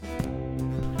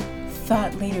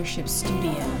Thought Leadership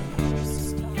Studio.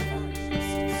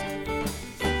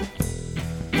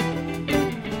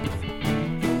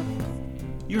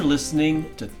 You're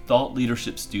listening to Thought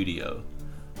Leadership Studio,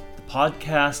 the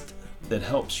podcast that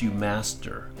helps you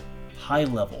master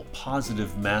high-level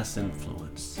positive mass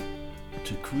influence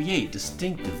to create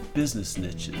distinctive business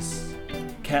niches,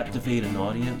 captivate an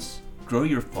audience, grow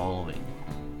your following,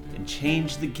 and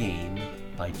change the game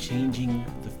by changing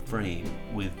the frame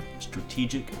with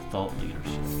strategic thought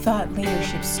leadership. Thought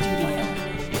Leadership Studio.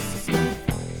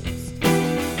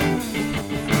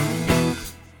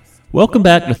 Welcome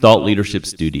back to Thought Leadership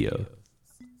Studio.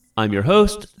 I'm your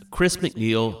host, Chris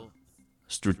McNeil,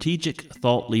 strategic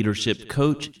thought leadership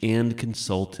coach and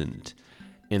consultant.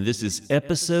 And this is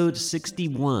episode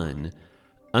 61,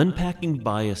 Unpacking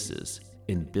Biases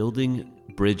and Building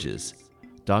Bridges,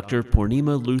 Dr.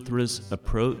 Poornima Luthra's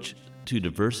approach to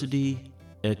diversity,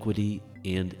 equity,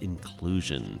 and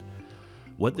inclusion.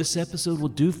 What this episode will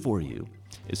do for you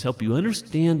is help you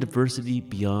understand diversity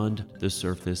beyond the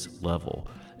surface level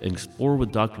and explore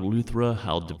with Dr. Luthra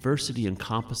how diversity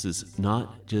encompasses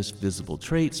not just visible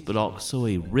traits, but also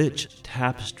a rich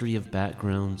tapestry of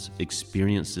backgrounds,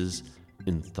 experiences,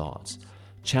 and thoughts,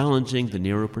 challenging the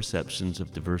narrow perceptions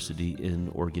of diversity in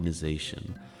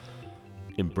organization.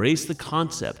 Embrace the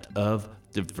concept of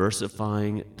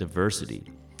diversifying diversity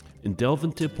and delve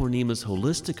into Poornima's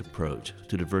holistic approach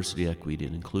to diversity, equity,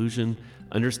 and inclusion,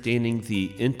 understanding the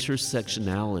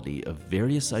intersectionality of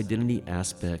various identity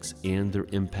aspects and their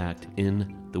impact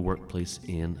in the workplace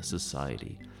and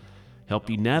society. Help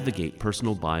you navigate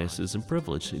personal biases and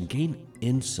privilege and gain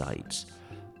insights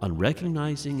on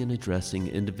recognizing and addressing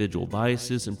individual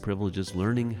biases and privileges,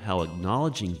 learning how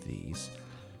acknowledging these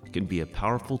can be a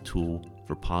powerful tool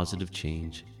for positive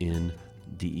change in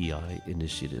DEI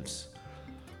initiatives.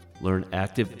 Learn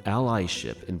active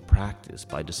allyship in practice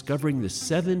by discovering the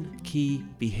 7 key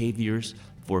behaviors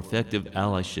for effective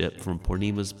allyship from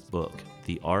Poornima's book,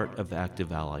 The Art of Active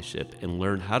Allyship, and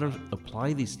learn how to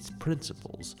apply these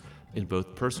principles in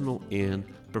both personal and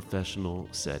professional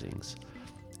settings.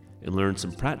 And learn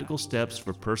some practical steps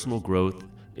for personal growth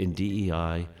in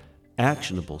DEI,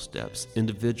 actionable steps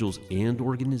individuals and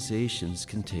organizations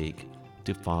can take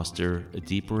to foster a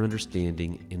deeper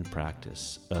understanding and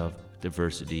practice of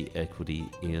diversity, equity,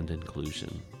 and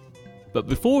inclusion. But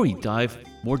before we dive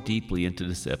more deeply into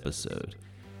this episode,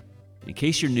 in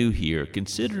case you're new here,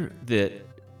 consider that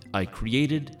I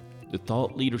created the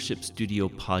Thought Leadership Studio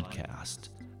podcast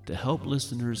to help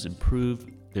listeners improve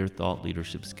their thought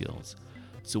leadership skills.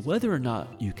 So whether or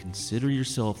not you consider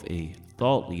yourself a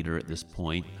thought leader at this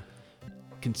point,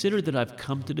 consider that I've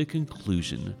come to the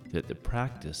conclusion that the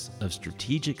practice of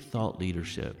strategic thought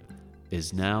leadership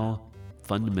is now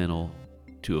fundamental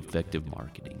to effective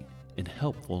marketing and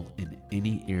helpful in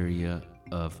any area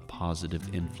of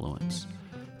positive influence.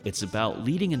 It's about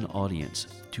leading an audience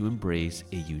to embrace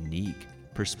a unique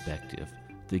perspective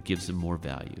that gives them more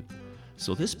value.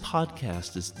 So this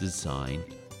podcast is designed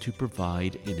to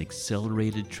provide an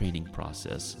accelerated training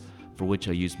process for which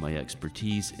I use my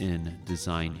expertise in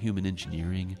design human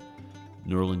engineering,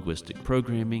 neurolinguistic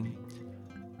programming,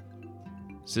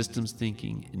 systems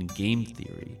thinking, and game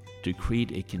theory to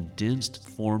create a condensed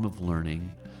form of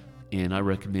learning, and I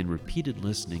recommend repeated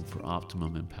listening for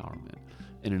optimum empowerment.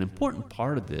 And an important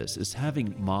part of this is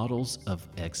having models of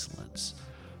excellence,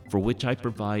 for which I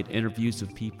provide interviews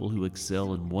of people who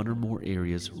excel in one or more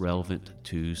areas relevant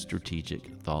to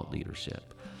strategic thought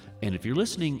leadership. And if you're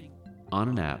listening on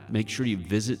an app, make sure you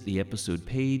visit the episode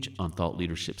page on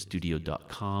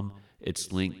thoughtleadershipstudio.com.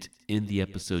 It's linked in the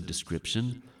episode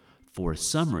description for a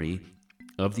summary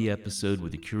of the episode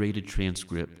with a curated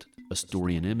transcript, a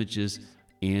story and images,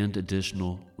 and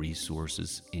additional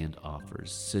resources and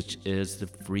offers, such as the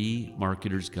free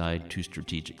Marketer's Guide to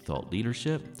Strategic Thought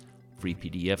Leadership, free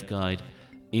PDF guide,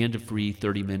 and a free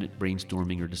 30-minute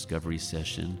brainstorming or discovery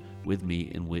session with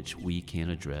me in which we can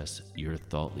address your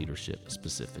thought leadership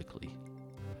specifically.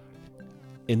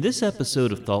 In this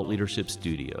episode of Thought Leadership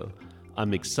Studio,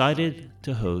 I'm excited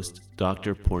to host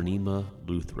Dr. Poornima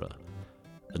Luthra,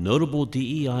 a notable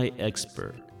DEI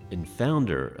expert and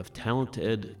founder of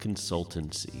Talented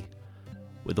Consultancy.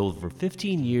 With over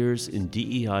 15 years in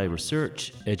DEI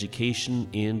research, education,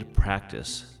 and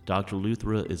practice, Dr.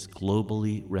 Luthra is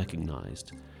globally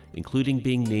recognized, including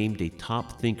being named a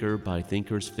top thinker by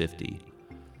Thinkers 50.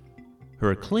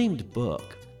 Her acclaimed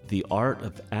book, The Art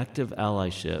of Active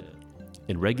Allyship,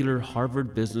 and regular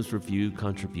Harvard Business Review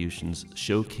contributions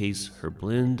showcase her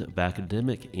blend of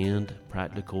academic and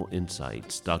practical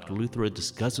insights. Dr. Luthra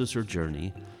discusses her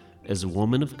journey as a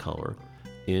woman of color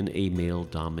in a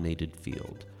male-dominated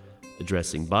field,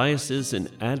 addressing biases and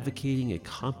advocating a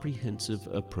comprehensive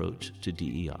approach to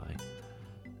DEI.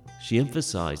 She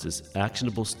emphasizes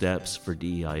actionable steps for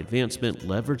DEI advancement,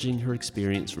 leveraging her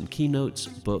experience from keynotes,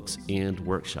 books, and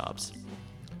workshops.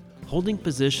 Holding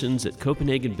positions at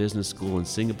Copenhagen Business School and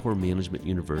Singapore Management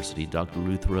University, Dr.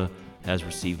 Luthra has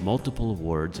received multiple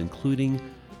awards, including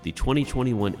the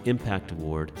 2021 Impact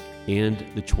Award and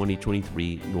the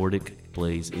 2023 Nordic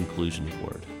Blaze Inclusion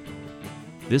Award.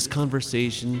 This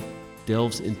conversation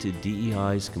delves into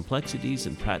DEI's complexities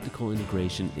and practical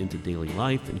integration into daily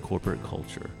life and corporate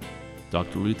culture.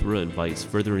 Dr. Luthra invites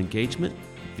further engagement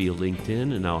via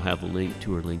LinkedIn, and I'll have a link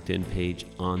to her LinkedIn page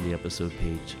on the episode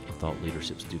page of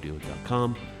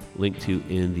thoughtleadershipstudio.com, linked to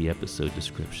in the episode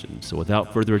description. So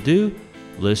without further ado,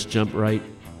 let's jump right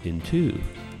into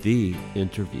the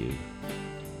interview.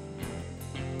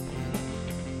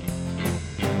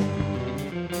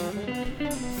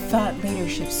 Thought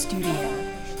Leadership Studio.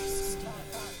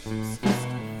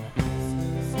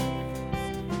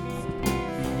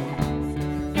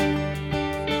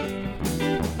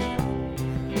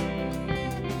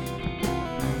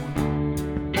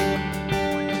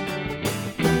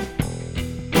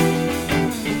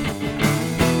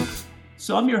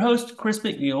 So I'm your host, Chris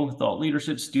McNeil with Thought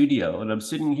Leadership Studio, and I'm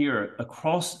sitting here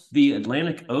across the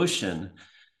Atlantic Ocean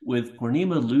with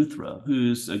Poornima Luthra,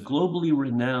 who's a globally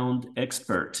renowned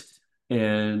expert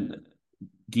in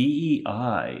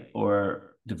DEI,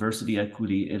 or diversity,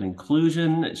 equity, and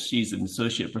inclusion. She's an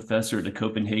associate professor at the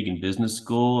Copenhagen Business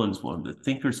School and is one of the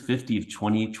Thinkers 50 of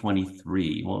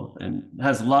 2023. Well, and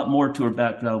has a lot more to her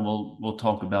background we'll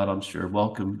talk about, I'm sure.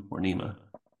 Welcome, Poornima.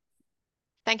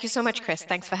 Thank you so much, Chris.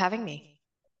 Thanks for having me.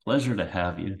 Pleasure to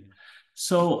have you.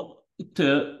 So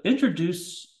to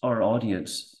introduce our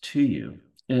audience to you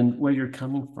and where you're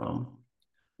coming from,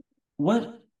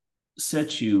 what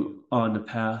set you on the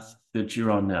path that you're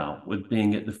on now with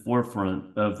being at the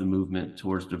forefront of the movement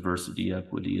towards diversity,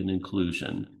 equity, and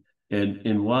inclusion?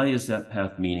 And why is that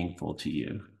path meaningful to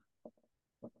you?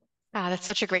 That's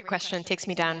such a great question. It takes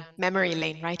me down memory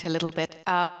lane, right, a little bit.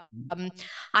 I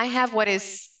have what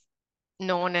is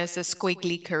known as a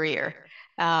squiggly career.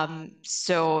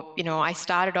 So, I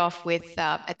started off with,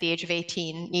 at the age of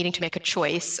 18, needing to make a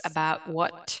choice about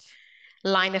what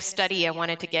line of study I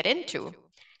wanted to get into.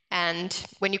 And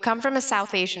when you come from a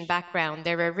South Asian background,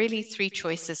 there are really three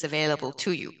choices available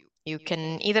to you. You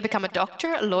can either become a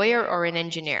doctor, a lawyer, or an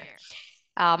engineer.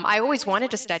 I always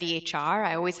wanted to study HR.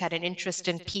 I always had an interest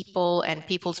in people and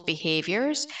people's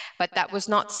behaviors, but that was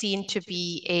not seen to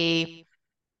be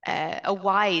a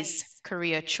wise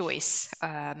career choice,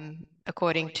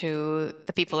 according to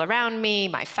the people around me,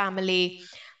 my family.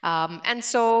 And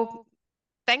so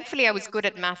thankfully, I was good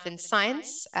at math and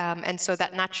science. And so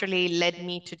that naturally led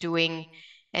me to doing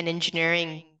an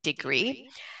engineering degree.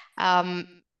 And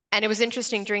it was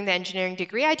interesting, during the engineering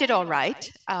degree, I did all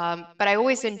right. But I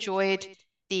always enjoyed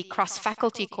the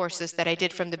cross-faculty courses that I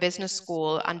did from the business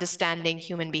school, understanding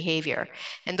human behavior.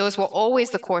 And those were always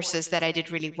the courses that I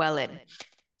did really well in.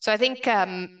 So I think,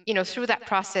 through that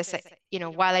process,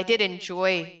 while I did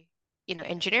enjoy,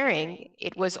 engineering,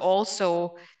 it was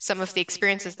also some of the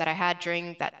experiences that I had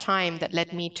during that time that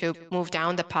led me to move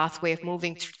down the pathway of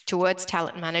moving towards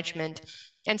talent management,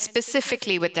 and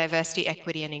specifically with diversity,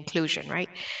 equity, and inclusion, right?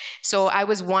 So I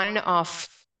was one of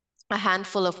a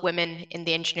handful of women in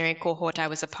the engineering cohort I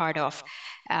was a part of.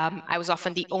 I was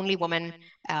often the only woman,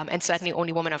 and certainly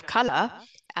only woman of color,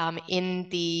 in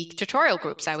the tutorial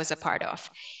groups I was a part of.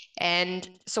 And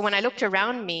so when I looked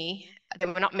around me, there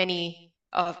were not many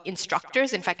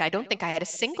instructors. In fact, I don't think I had a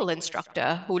single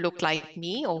instructor who looked like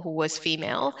me or who was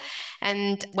female.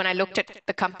 And when I looked at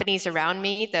the companies around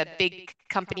me, the big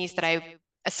companies that I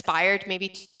aspired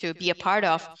maybe to be a part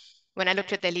of, when I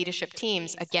looked at their leadership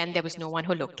teams, again, there was no one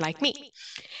who looked like me.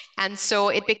 And so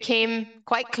it became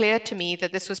quite clear to me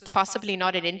that this was possibly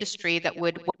not an industry that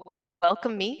would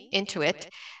welcome me into it,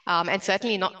 and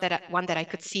certainly not one that I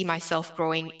could see myself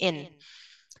growing in.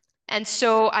 And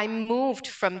so I moved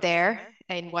from there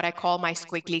in what I call my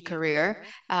squiggly career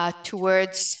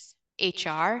towards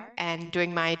HR and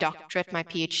doing my doctorate, my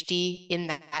PhD in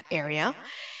that area.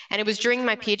 And it was during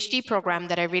my PhD program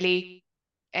that I really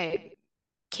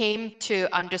came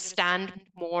to understand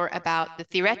more about the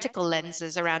theoretical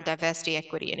lenses around diversity,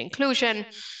 equity, and inclusion.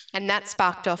 And that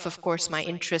sparked off, of course, my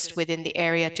interest within the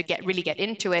area to really get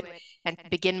into it and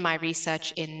begin my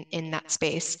research in that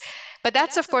space. But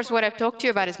that's, of course, what I've talked to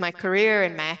you about is my career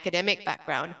and my academic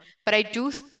background. But I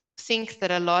do think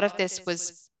that a lot of this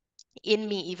was in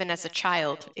me even as a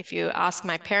child. If you ask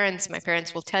my parents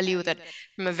will tell you that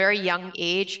from a very young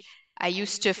age, I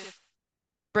used to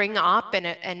bring up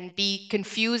and be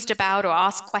confused about or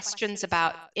ask questions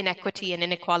about inequity and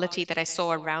inequality that I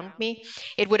saw around me.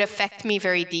 It would affect me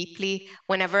very deeply.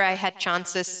 Whenever I had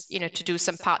chances, to do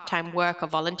some part-time work or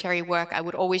voluntary work, I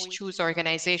would always choose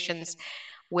organizations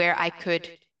where I could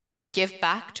give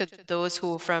back to those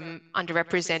who are from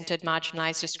underrepresented,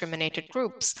 marginalized, discriminated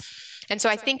groups. And so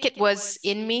I think it was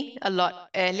in me a lot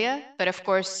earlier, but of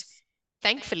course,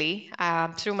 thankfully,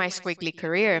 through my squiggly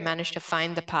career, I managed to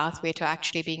find the pathway to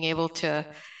actually being able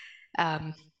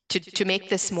um, to make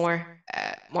this more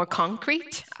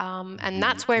concrete. And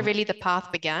that's where really the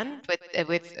path began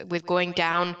with going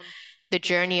down the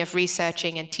journey of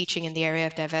researching and teaching in the area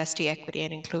of diversity, equity,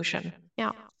 and inclusion.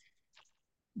 Yeah.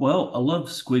 Well, I love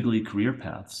squiggly career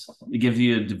paths. It gives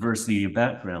you a diversity of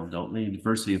background, don't they? A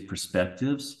diversity of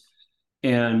perspectives.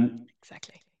 And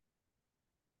Exactly.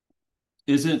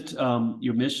 isn't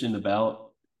your mission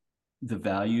about the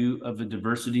value of a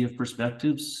diversity of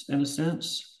perspectives in a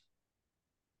sense?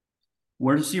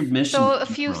 Where does your mission So a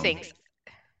come few from? things.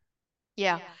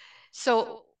 Yeah.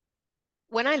 So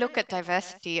when I look at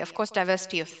diversity, of course,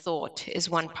 diversity of thought is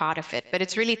one part of it, but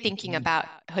it's really thinking about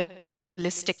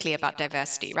holistically about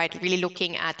diversity, right? Really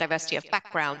looking at diversity of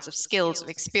backgrounds, of skills, of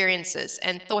experiences,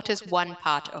 and thought is one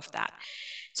part of that.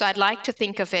 So I'd like to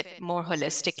think of it more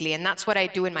holistically, and that's what I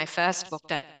do in my first book,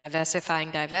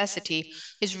 Diversifying Diversity,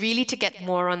 is really to get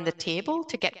more on the table,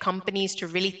 to get companies to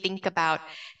really think about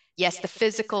yes, the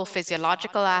physical,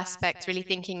 physiological aspects, really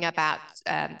thinking about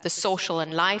the social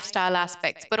and lifestyle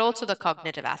aspects, but also the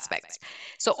cognitive aspects.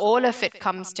 So all of it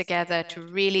comes together to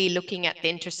really looking at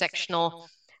the intersectional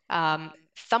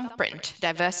thumbprint,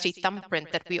 diversity thumbprint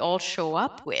that we all show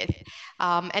up with.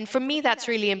 And for me, that's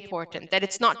really important, that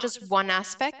it's not just one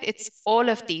aspect, it's all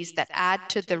of these that add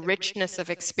to the richness of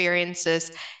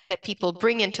experiences that people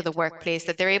bring into the workplace,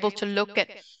 that they're able to look at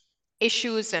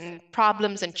issues and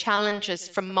problems and challenges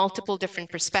from multiple different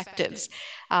perspectives.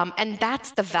 And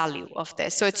that's the value of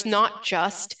this. So it's not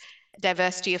just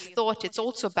diversity of thought, it's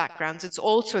also backgrounds, it's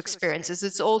also experiences,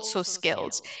 it's also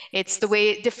skills. It's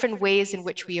the different ways in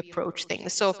which we approach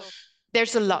things. So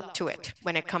there's a lot to it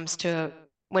when it comes to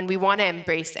when we want to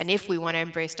embrace and if we want to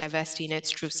embrace diversity in its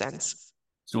true sense.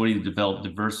 So we need to develop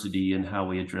diversity and how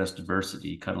we address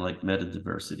diversity, kind of like meta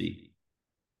diversity.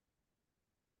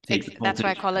 Take the full That's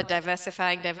why I picture. call it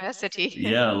diversifying Yeah, I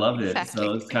diversity. love it. So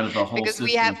Exactly. it's kind of a whole Because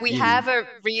we system have we view. have a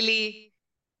really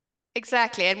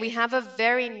exactly. And we have a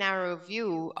very narrow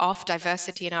view of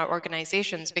diversity in our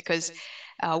organizations because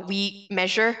we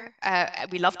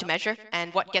love to measure,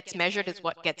 and what gets measured is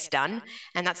what gets done.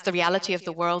 And that's the reality of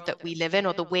the world that we live in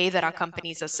or the way that our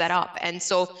companies are set up. And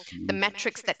so the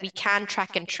metrics that we can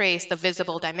track and trace, the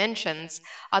visible dimensions,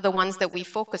 are the ones that we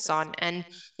focus on. And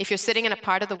if you're sitting in a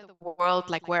part of the world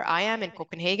like where I am in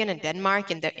Copenhagen and Denmark,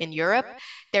 in Europe,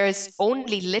 there is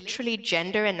only literally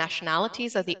gender and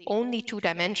nationalities are the only two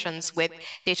dimensions with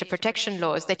data protection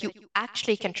laws that you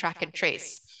actually can track and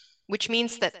trace, which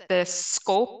means that the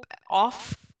scope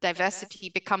of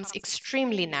diversity becomes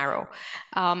extremely narrow.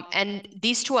 And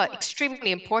these two are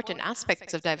extremely important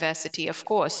aspects of diversity, of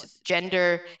course,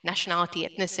 gender, nationality,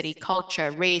 ethnicity,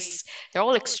 culture, race, they're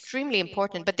all extremely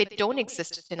important, but they don't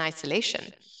exist in isolation.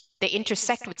 They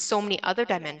intersect with so many other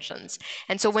dimensions.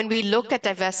 And so when we look at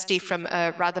diversity from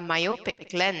a rather myopic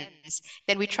lens,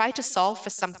 then we try to solve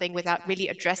for something without really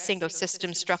addressing those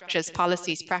systems, structures,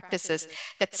 policies, practices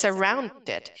that surround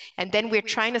it. And then we're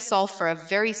trying to solve for a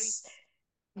very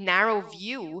narrow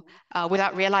view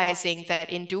without realizing that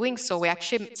in doing so, we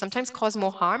actually sometimes cause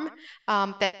more harm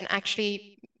than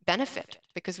actually benefit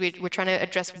because we're trying to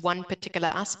address one particular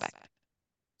aspect.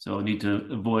 So I need to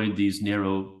avoid these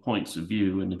narrow points of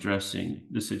view in addressing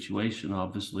the situation,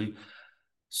 obviously.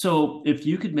 So if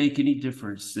you could make any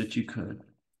difference that you could,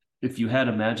 if you had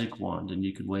a magic wand and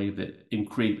you could wave it and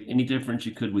create any difference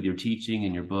you could with your teaching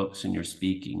and your books and your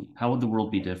speaking, how would the world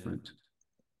be different?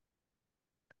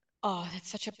 Oh,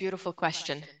 that's such a beautiful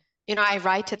question. I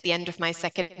write at the end of my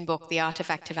second book, The Art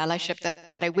of Active Allyship, that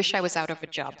I wish I was out of a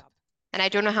job. And I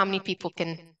don't know how many people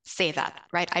can say that,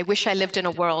 right? I wish I lived in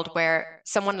a world where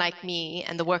someone like me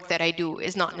and the work that I do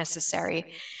is not necessary.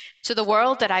 So the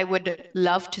world that I would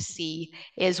love to see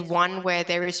is one where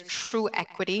there is true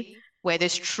equity, where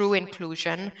there's true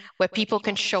inclusion, where people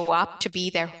can show up to be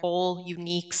their whole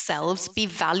unique selves, be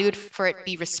valued for it,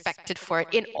 be respected for it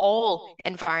in all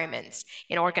environments,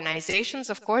 in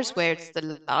organizations, of course, where it's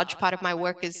the large part of my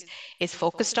work is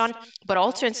focused on, but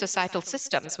also in societal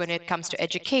systems when it comes to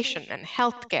education and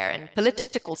healthcare and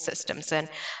political systems and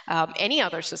any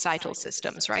other societal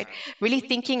systems, right? Really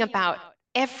thinking about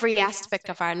every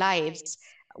aspect of our lives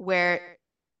where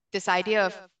this idea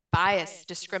of bias,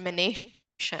 discrimination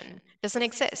doesn't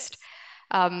exist.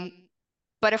 Um,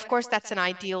 but of course, that's an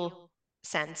ideal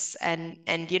sense. And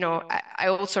I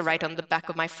also write on the back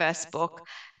of my first book,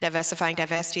 Diversifying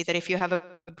Diversity, that if you have a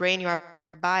brain, you are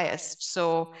biased.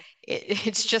 So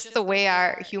it's just the way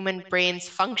our human brains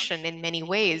function in many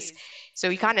ways. So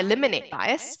we can't eliminate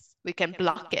bias, we can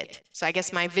block it. So I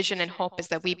guess my vision and hope is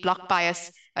that we block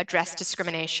bias, address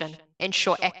discrimination,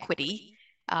 ensure equity,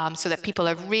 so that people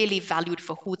are really valued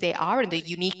for who they are and the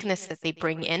uniqueness that they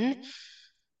bring in.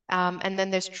 And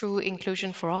then there's true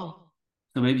inclusion for all.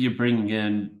 So maybe you're bringing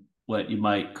in what you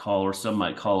might call, or some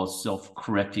might call, a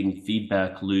self-correcting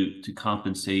feedback loop to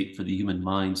compensate for the human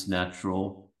mind's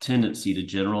natural tendency to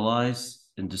generalize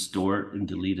and distort and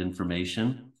delete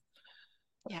information.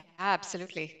 Yeah,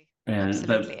 absolutely. And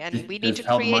Absolutely. but And we need it's to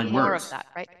how the create mind more of works. that,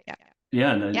 right? Yeah.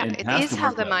 Yeah, Yeah, and it it has is to how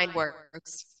work the that way. mind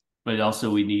works. But also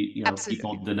we need, Absolutely.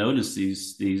 people to notice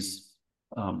these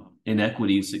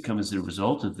inequities that come as a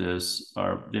result of this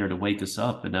are there to wake us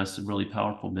up, and that's a really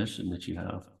powerful mission that you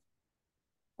have.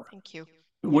 Thank you.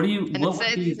 What do you? And What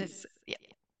would be? yeah.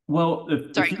 Well,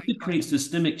 if Sorry, you could go ahead. create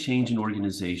systemic change in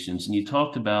organizations, and you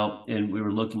talked about, and we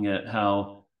were looking at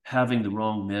how having the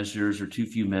wrong measures or too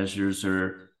few measures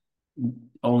or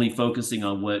only focusing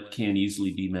on what can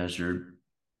easily be measured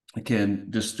can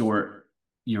distort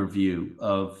your view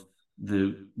of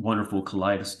the wonderful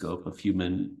kaleidoscope of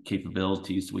human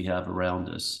capabilities we have around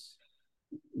us.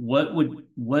 What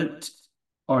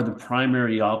are the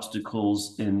primary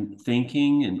obstacles in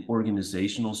thinking and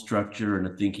organizational structure and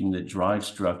a thinking that drives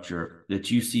structure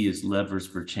that you see as levers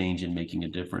for change and making a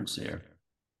difference there?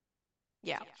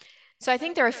 Yeah. So I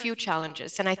think there are a few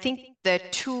challenges, and I think the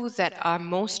two that are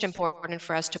most important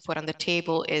for us to put on the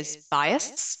table is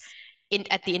bias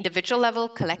at the individual level,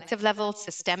 collective level,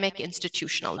 systemic,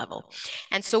 institutional level.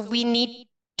 And so we need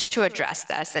to address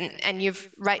this. And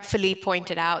you've rightfully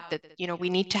pointed out that, we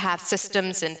need to have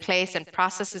systems in place and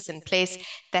processes in place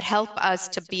that help us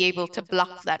to be able to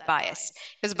block that bias.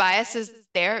 Because bias is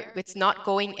there, it's not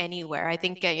going anywhere. I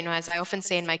think, as I often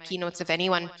say in my keynotes, if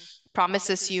anyone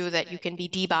promises you that you can be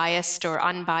debiased or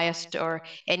unbiased or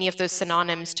any of those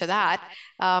synonyms to that,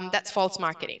 that's false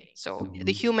marketing. So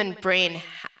the human brain,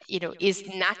 is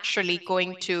naturally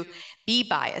going to be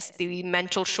biased. The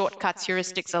mental shortcuts,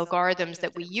 heuristics, algorithms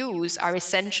that we use are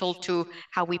essential to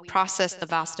how we process the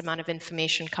vast amount of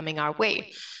information coming our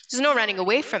way. There's no running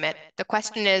away from it. The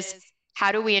question is,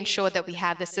 how do we ensure that we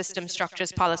have the system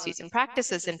structures, policies, and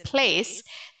practices in place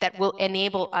that will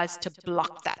enable us to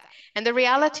block that? And the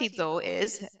reality, though,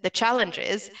 is the challenge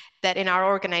is that in our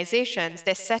organizations,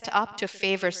 they're set up to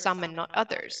favor some and not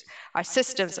others. Our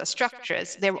systems, our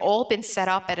structures, they've all been set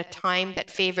up at a time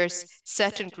that favors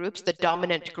certain groups, the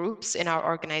dominant groups in our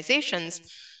organizations,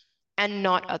 and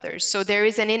not others. So there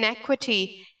is an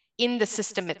inequity in the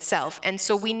system itself. And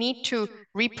so we need to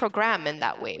reprogram in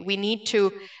that way. We need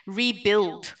to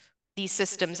rebuild these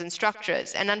systems and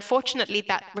structures. And unfortunately,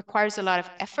 that requires a lot of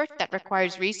effort, that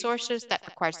requires resources, that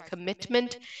requires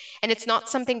commitment. And it's not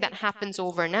something that happens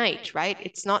overnight, right?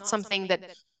 It's not something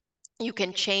that you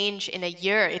can change in a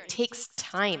year. It takes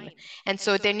time. And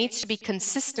so there needs to be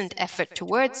consistent effort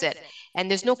towards it. And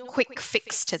there's no quick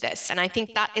fix to this. And I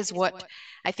think that is what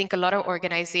I think a lot of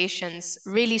organizations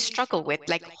really struggle with,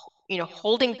 like,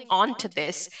 holding on to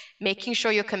this, making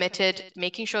sure you're committed,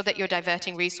 making sure that you're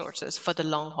diverting resources for the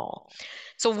long haul.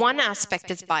 So one aspect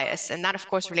is bias, and that of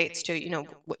course relates to,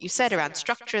 what you said around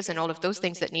structures and all of those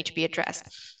things that need to be addressed.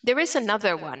 There is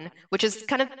another one, which is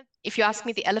kind of, if you ask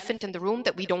me, the elephant in the room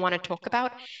that we don't want to talk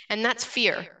about, and that's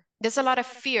fear. There's a lot of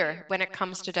fear when it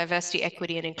comes to diversity,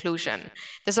 equity, and inclusion.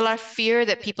 There's a lot of fear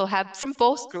that people have from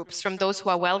both groups, from those who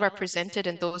are well represented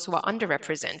and those who are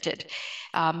underrepresented.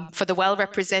 For the well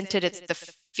represented, it's the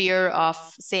fear of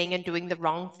saying and doing the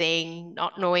wrong thing,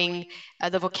 not knowing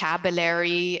the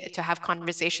vocabulary to have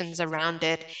conversations around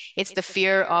it. It's the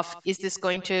fear of, is this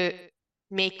going to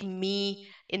make me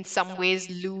in some ways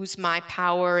lose my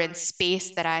power and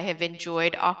space that I have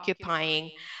enjoyed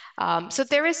occupying? So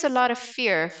there is a lot of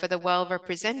fear for the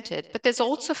well-represented, but there's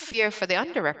also fear for the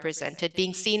underrepresented,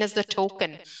 being seen as the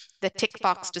token, the tick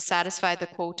box to satisfy the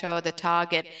quota or the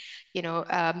target,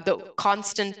 the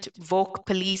constant woke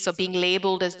police, or being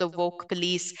labeled as the woke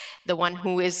police, the one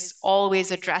who is always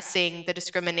addressing the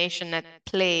discrimination at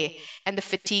play and the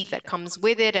fatigue that comes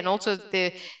with it, and also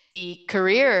the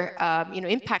career,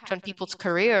 impact on people's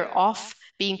career of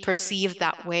being perceived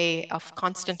that way, of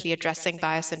constantly addressing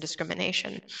bias and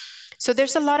discrimination. So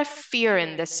there's a lot of fear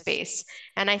in this space.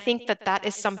 And I think that that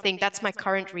is something, that's my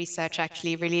current research,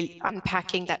 actually, really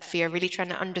unpacking that fear, really trying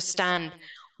to understand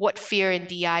what fear in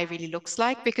DI really looks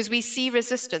like, because we see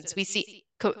resistance, we see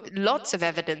lots of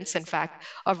evidence, in fact,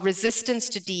 of resistance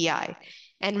to DEI.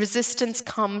 And resistance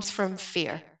comes from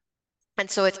fear. And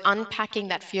so it's unpacking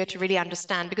that fear to really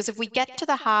understand, because if we get to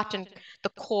the heart and the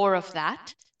core of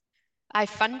that, I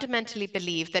fundamentally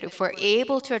believe that if we're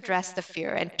able to address the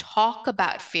fear and talk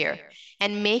about fear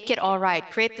and make it all right,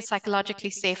 create the psychologically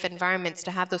safe environments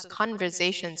to have those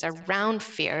conversations around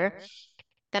fear,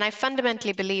 then I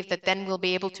fundamentally believe that then we'll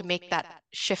be able to make that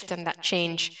shift and that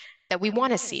change that we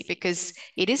want to see, because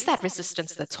it is that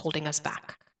resistance that's holding us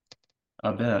back.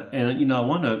 I bet. And, I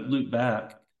want to loop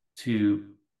back to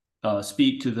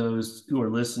speak to those who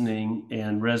are listening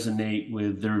and resonate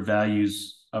with their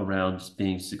values around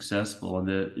being successful, and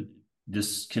that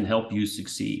this can help you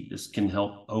succeed. This can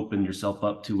help open yourself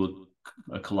up to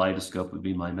a kaleidoscope, would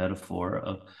be my metaphor,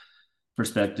 of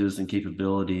perspectives and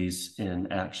capabilities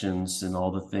and actions and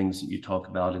all the things that you talk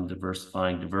about in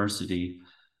diversifying diversity,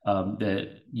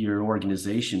 that your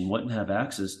organization wouldn't have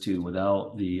access to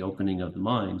without the opening of the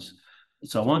minds.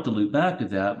 So I want to loop back to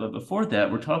that. But before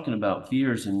that, we're talking about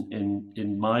fears. And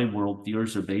in my world,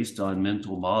 fears are based on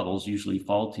mental models, usually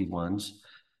faulty ones.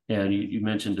 And you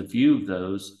mentioned a few of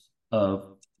those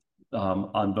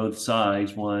on both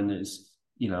sides. One is,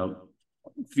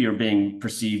 fear being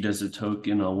perceived as a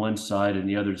token on one side, and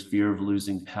the other is fear of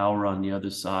losing power on the other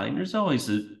side. And there's always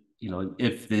an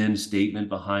if-then statement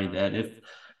behind that. If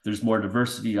there's more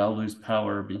diversity, I'll lose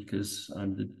power because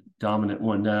I'm the dominant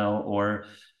one now. Or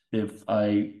if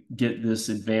I get this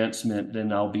advancement,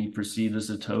 then I'll be perceived as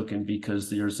a token because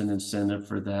there's an incentive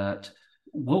for that.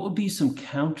 What would be some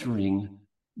countering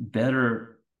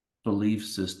better belief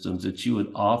systems that you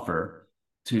would offer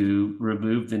to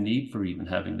remove the need for even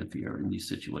having the fear in these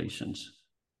situations?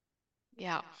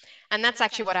 Yeah. And that's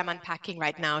actually what I'm unpacking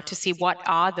right now, to see what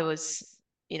are those,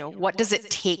 what does it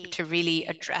take to really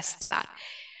address that?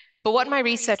 But what my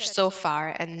research so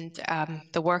far and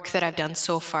the work that I've done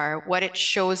so far, what it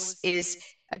shows is,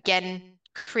 again,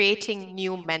 creating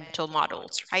new mental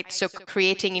models, right? So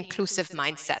creating inclusive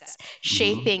mindsets,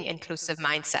 shaping inclusive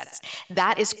mindsets.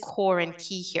 That is core and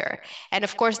key here. And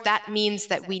of course, that means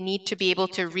that we need to be able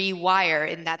to rewire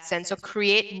in that sense, or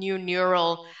create new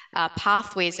neural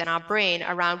pathways in our brain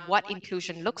around what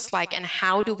inclusion looks like and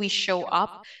how do we show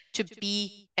up to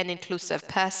be an inclusive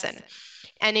person.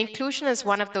 And inclusion is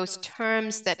one of those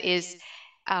terms that is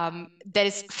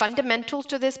fundamental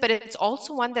to this, but it's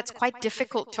also one that's quite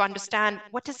difficult to understand.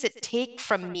 What does it take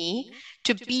from me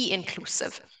to be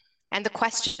inclusive? And the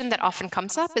question that often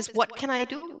comes up is, what can I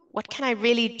do? What can I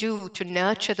really do to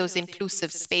nurture those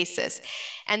inclusive spaces?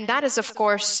 And that is, of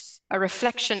course, a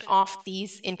reflection of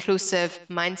these inclusive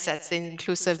mindsets,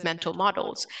 inclusive mental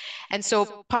models. And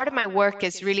so part of my work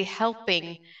is really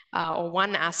helping, or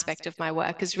one aspect of my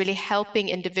work is really helping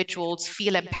individuals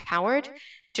feel empowered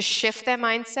to shift their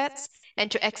mindsets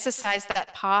and to exercise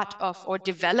that part of, or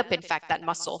develop, in fact, that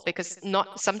muscle, because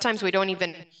sometimes we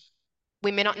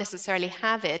may not necessarily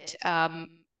have it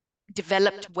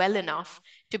developed well enough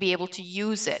to be able to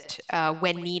use it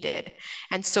when needed.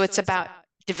 And so it's about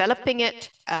developing it,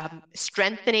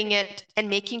 strengthening it, and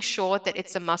making sure that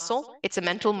it's a muscle, it's a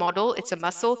mental model, it's a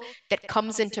muscle that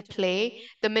comes into play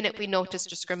the minute we notice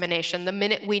discrimination, the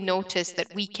minute we notice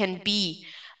that we can be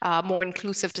more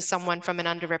inclusive to someone from an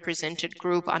underrepresented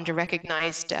group,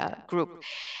 underrecognized group.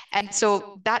 And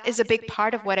so that is a big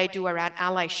part of what I do around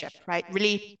allyship, right?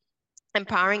 Really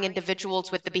empowering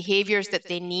individuals with the behaviors that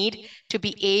they need to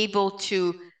be able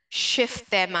to shift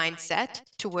their mindset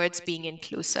towards being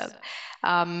inclusive.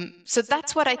 So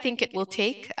that's what I think it will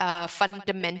take,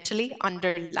 fundamentally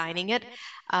underlining it,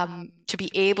 to be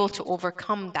able to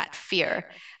overcome that fear.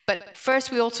 But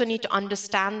first, we also need to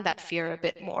understand that fear a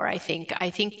bit more, I think. I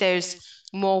think there's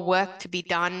more work to be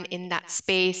done in that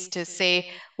space to say,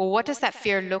 well, what does that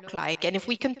fear look like? And if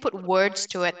we can put words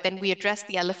to it, then we address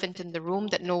the elephant in the room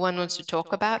that no one wants to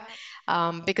talk about.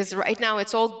 Because right now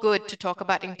it's all good to talk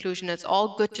about inclusion. It's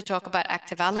all good to talk about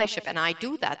active allyship. And I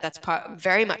do that. That's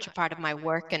very much a part of my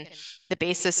work and the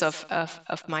basis of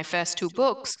my first two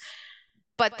books.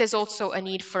 But there's also a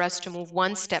need for us to move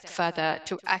one step further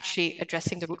to actually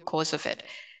addressing the root cause of it,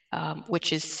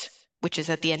 which is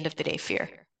at the end of the day, fear.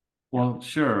 Well,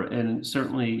 sure. And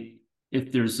certainly,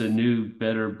 if there's a new,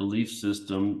 better belief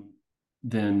system,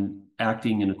 then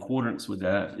acting in accordance with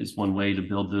that is one way to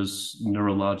build those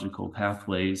neurological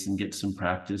pathways and get some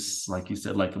practice. Like you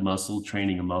said, like a muscle,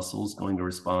 training a muscle is going to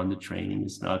respond to training.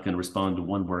 It's not going to respond to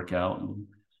one workout and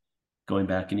going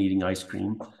back and eating ice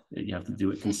cream. You have to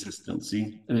do it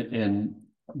consistency and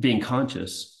being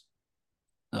conscious.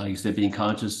 You said being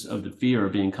conscious of the fear,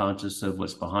 being conscious of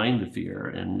what's behind the fear,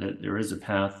 and that there is a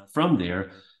path from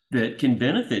there that can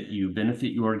benefit you,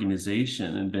 benefit your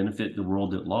organization, and benefit the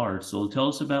world at large. So tell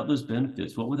us about those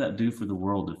benefits. What would that do for the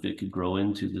world if it could grow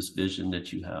into this vision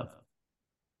that you have?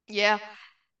 Yeah.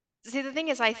 See, the thing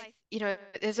is,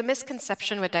 there's a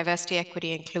misconception with diversity,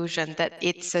 equity, inclusion that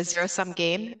it's a zero-sum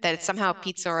game, that it's somehow a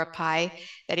pizza or a pie,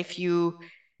 that if you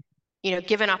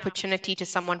give an opportunity to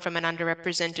someone from an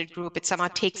underrepresented group, it somehow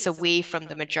takes away from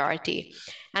the majority.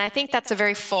 And I think that's a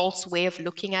very false way of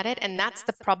looking at it. And that's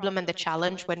the problem and the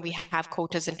challenge when we have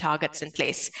quotas and targets in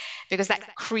place, because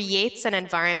that creates an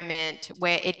environment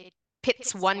where it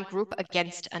pits one group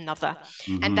against another.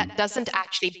 And that doesn't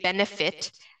actually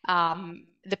benefit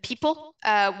the people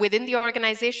within the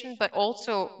organization, but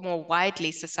also more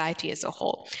widely society as a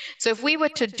whole. So if we were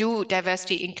to do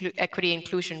diversity, equity,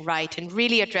 inclusion right, and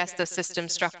really address the system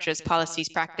structures, policies,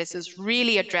 practices,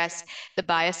 really address the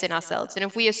bias in ourselves, and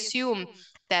if we assume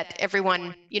that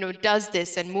everyone, does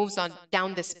this and moves on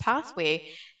down this pathway,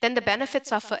 then the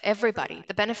benefits are for everybody.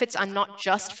 The benefits are not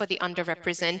just for the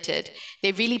underrepresented.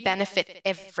 They really benefit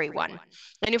everyone.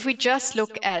 And if we just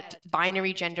look at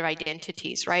binary gender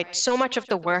identities, right? So much of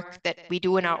the work that we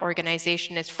do in our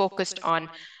organization is focused on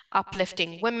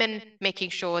uplifting women, making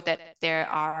sure that there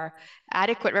are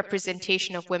adequate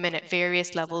representation of women at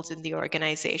various levels in the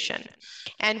organization.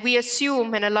 And we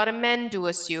assume, and a lot of men do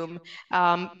assume,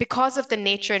 because of the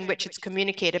nature in which it's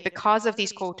communicated, because of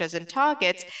these quotas and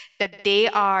targets, that they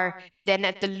are then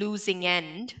at the losing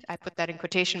end, I put that in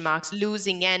quotation marks,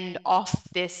 losing end of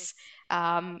this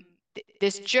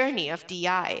journey of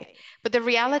DI. But the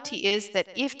reality is that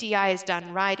if DI is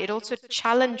done right, it also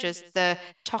challenges the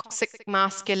toxic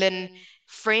masculine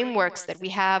frameworks that we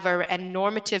have and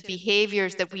normative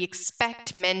behaviors that we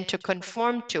expect men to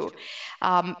conform to.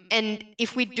 And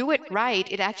if we do it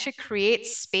right, it actually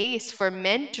creates space for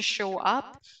men to show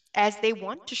up as they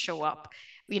want to show up.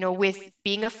 With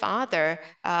being a father,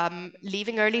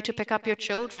 leaving early to pick up your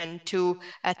children, to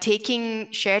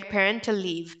taking shared parental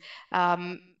leave.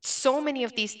 So many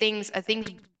of these things are things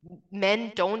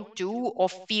men don't do or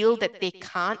feel that they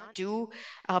can't do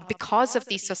because of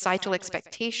these societal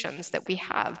expectations that we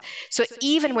have. So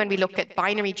even when we look at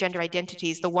binary gender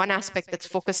identities, the one aspect that's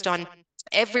focused on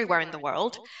everywhere in the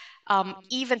world,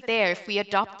 even there, if we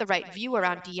adopt the right view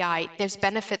around DI, there's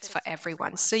benefits for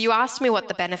everyone. So you asked me what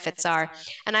the benefits are,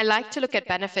 and I like to look at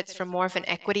benefits from more of an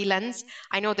equity lens.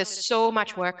 I know there's so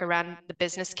much work around the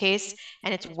business case,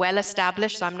 and it's well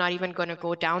established, so I'm not even going to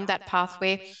go down that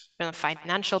pathway from the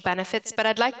financial benefits, but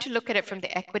I'd like to look at it from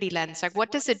the equity lens. Like,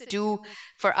 what does it do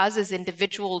for us as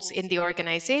individuals in the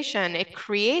organization? It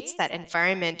creates that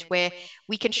environment where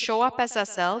we can show up as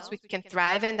ourselves, we can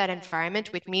thrive in that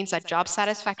environment, which means that job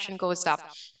satisfaction goes up,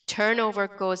 turnover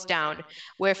goes down.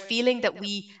 We're feeling that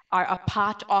we are a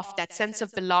part of that sense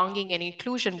of belonging and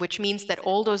inclusion, which means that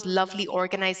all those lovely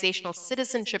organizational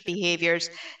citizenship behaviors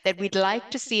that we'd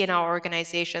like to see in our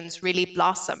organizations really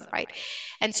blossom, right?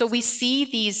 And so we see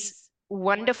these a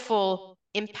wonderful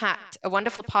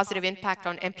positive impact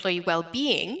on employee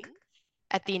well-being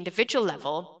at the individual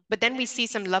level, but then we see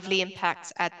some lovely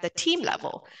impacts at the team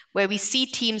level, where we see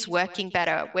teams working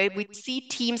better, where we see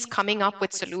teams coming up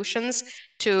with solutions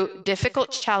to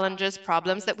difficult challenges,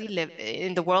 problems that we live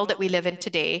in the world that we live in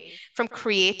today, from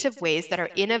creative ways that are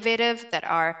innovative, that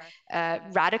are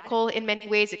radical in many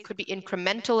ways. It could be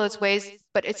incremental as ways,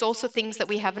 but it's also things that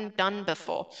we haven't done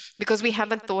before because we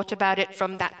haven't thought about it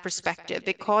from that perspective,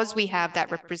 because we have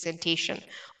that representation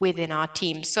within our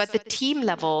team. So at the team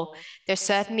level, there's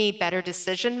certainly better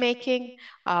decision making,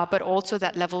 but also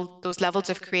those levels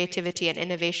of creativity and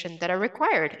innovation that are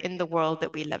required in the world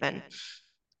that we live in.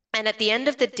 And at the end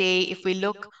of the day, if we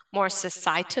look more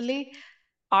societally,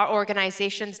 our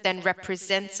organizations then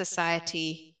represent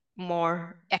society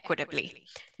more equitably.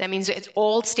 That means it's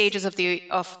all stages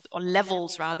or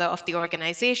levels rather of the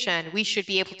organization. We should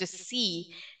be able to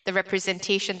see the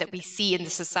representation that we see in the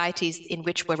societies in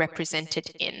which we're represented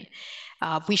in.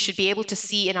 We should be able to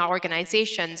see in our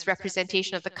organizations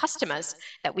representation of the customers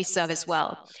that we serve as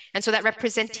well. And so that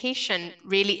representation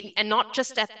really, and not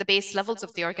just at the base levels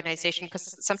of the organization,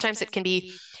 because sometimes it can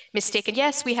be mistaken.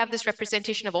 Yes, we have this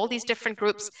representation of all these different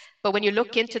groups, but when you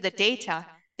look into the data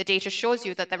shows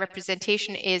you that the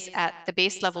representation is at the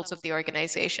base levels of the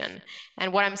organization.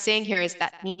 And what I'm saying here is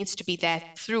that needs to be there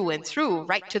through and through,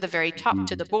 right to the very top,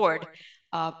 to the board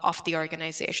of the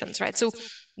organizations, right? So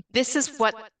this is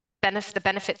what the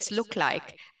benefits look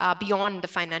like beyond the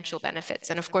financial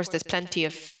benefits. And of course, there's plenty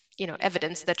of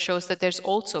evidence that shows that there's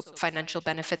also financial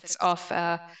benefits of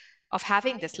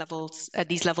having these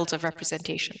levels of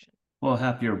representation. Well, a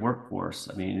happier workforce.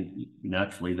 I mean,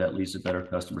 naturally, that leads to better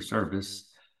customer service.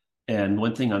 And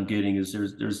one thing I'm getting is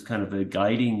there's kind of a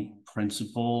guiding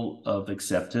principle of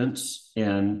acceptance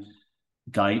and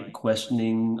guide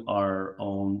questioning our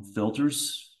own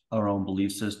filters, our own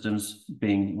belief systems,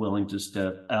 being willing to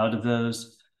step out of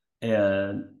those.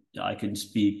 And I can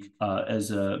speak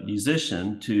as a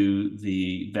musician to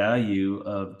the value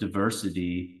of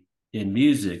diversity in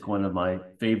music. One of my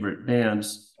favorite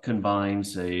bands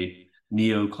combines a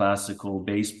neoclassical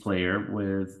bass player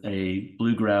with a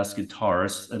bluegrass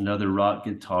guitarist, another rock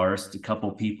guitarist, a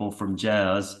couple people from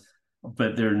jazz,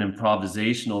 but they're an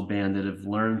improvisational band that have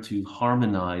learned to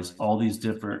harmonize all these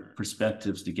different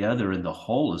perspectives together, and the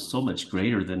whole is so much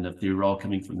greater than if they were all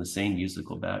coming from the same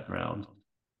musical background.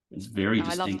 It's very Oh,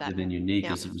 I love that. distinctive and unique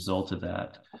Yeah. as a result of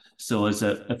that. So, as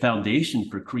a foundation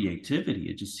for creativity,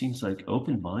 it just seems like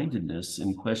open mindedness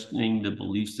and questioning the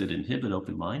beliefs that inhibit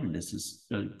open mindedness is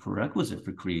a prerequisite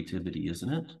for creativity,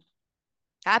 isn't it?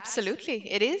 Absolutely,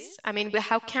 it is. I mean,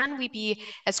 how can we be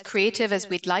as creative as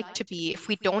we'd like to be if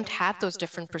we don't have those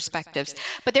different perspectives?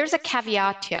 But there's a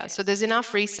caveat here. So there's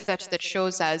enough research that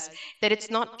shows us that it's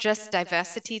not just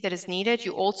diversity that is needed,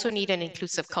 you also need an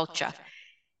inclusive culture.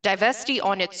 Diversity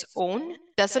on its own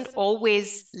doesn't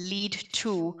always lead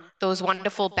to those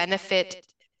wonderful benefits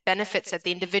at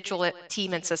the individual,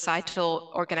 team, and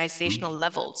societal organizational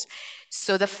levels.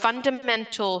 So the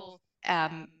fundamental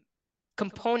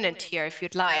component here, if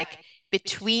you'd like,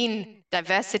 between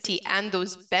diversity and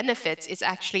those benefits is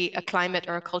actually a climate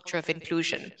or a culture of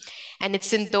inclusion. And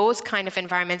it's in those kind of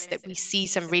environments that we see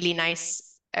some really nice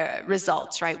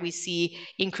results, right? We see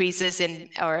increases in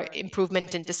or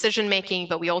improvement in decision making,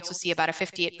 but we also see about a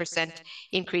 58%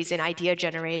 increase in idea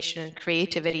generation and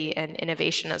creativity and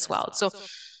innovation as well. So,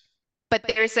 but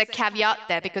there's a caveat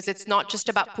there because it's not just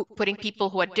about putting people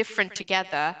who are different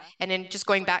together. And then just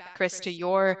going back, Chris, to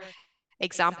your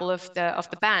example of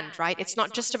the band, right? It's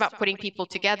not just about putting people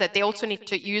together. They also need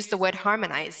to use the word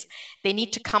harmonize. They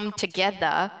need to come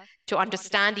together to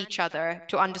understand each other,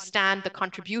 to understand the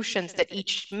contributions that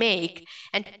each make,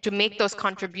 and to make those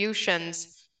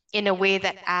contributions in a way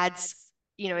that adds,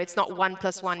 it's not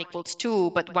 1+1 =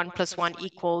 2, but 1+1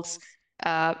 equals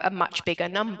a much bigger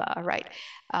number, right?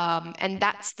 And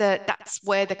that's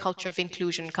where the culture of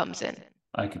inclusion comes in.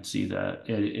 I could see that.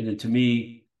 And to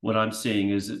me, what I'm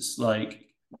seeing is it's like,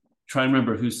 try and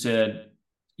remember who said,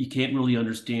 you can't really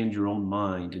understand your own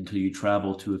mind until you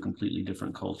travel to a completely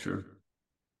different culture.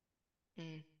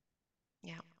 Mm.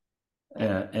 Yeah.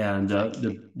 And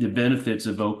Exactly. the benefits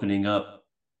of opening up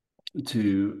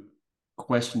to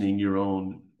questioning your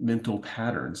own mental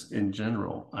patterns in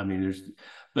general. I mean,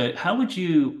 but how would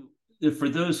you, for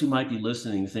those who might be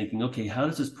listening, thinking, okay, how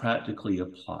does this practically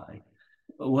apply?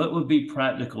 What would be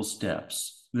practical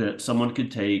steps that someone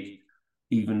could take,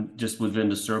 even just within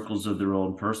the circles of their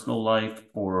own personal life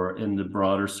or in the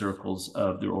broader circles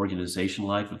of their organization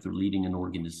life, if they're leading an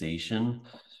organization,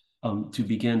 to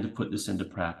begin to put this into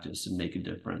practice and make a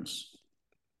difference?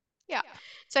 Yeah.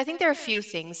 So I think there are a few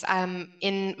things.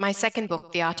 In my second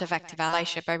book, The Art of Active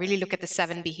Allyship, I really look at the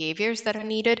 7 behaviors that are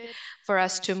needed for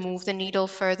us to move the needle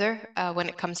further when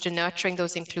it comes to nurturing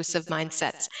those inclusive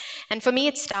mindsets. And for me,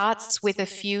 it starts with a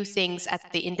few things at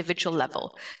the individual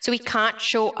level. So we can't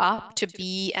show up to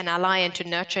be an ally and to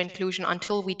nurture inclusion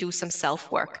until we do some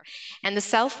self-work. And the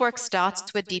self-work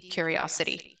starts with deep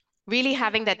curiosity. Really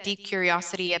having that deep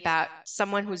curiosity about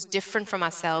someone who's different from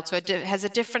ourselves, or has a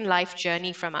different life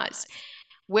journey from us.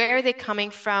 Where are they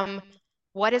coming from?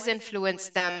 What has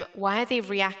influenced them? Why are they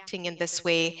reacting in this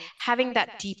way? Having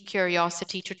that deep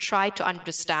curiosity to try to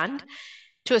understand,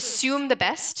 to assume the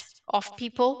best of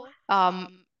people,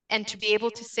 and to be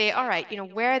able to say, all right,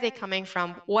 where are they coming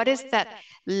from? What is that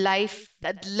life,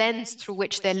 that lens through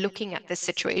which they're looking at this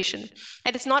situation?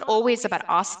 And it's not always about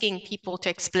asking people to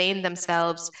explain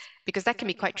themselves, because that can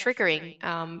be quite triggering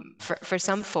for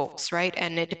some folks, right?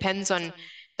 And it depends on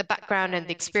the background and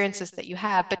the experiences that you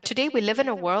have. But today we live in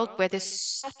a world where there's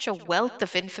such a wealth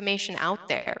of information out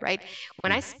there, right?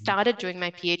 When I started doing my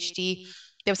PhD,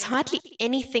 there was hardly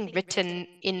anything written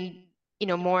in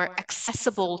more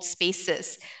accessible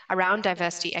spaces around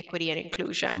diversity, equity, and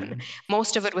inclusion.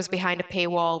 Most of it was behind a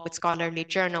paywall with scholarly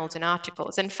journals and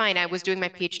articles. And fine, I was doing my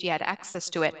PhD, I had access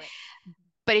to it.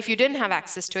 But if you didn't have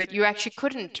access to it, you actually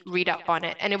couldn't read up on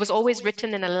it. And it was always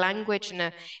written in a language,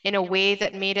 in a way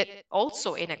that made it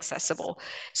also inaccessible.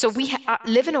 So we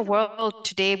live in a world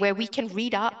today where we can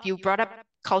read up. You brought up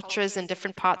cultures in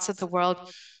different parts of the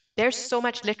world. There's so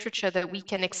much literature that we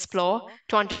can explore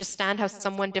to understand how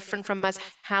someone different from us,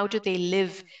 how do they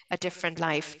live a different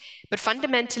life? But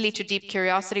fundamentally, to deep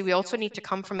curiosity, we also need to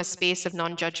come from a space of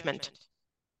non-judgment.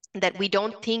 that we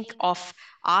don't think of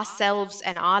ourselves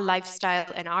and our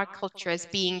lifestyle and our culture as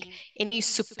being any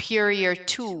superior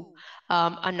to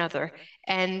another.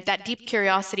 And that deep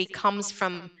curiosity comes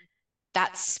from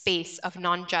that space of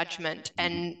non-judgment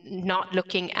and not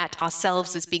looking at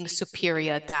ourselves as being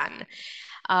superior than.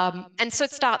 And so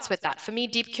it starts with that. For me,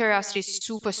 deep curiosity is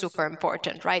super, super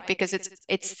important, right? Because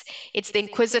it's the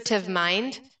inquisitive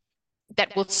mind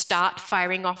that will start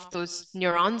firing off those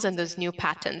neurons and those new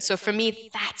patterns. So for me,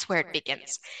 that's where it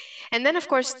begins. And then, of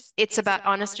course, it's about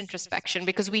honest introspection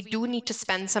because we do need to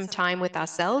spend some time with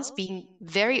ourselves, being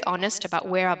very honest about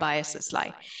where our biases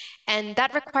lie. And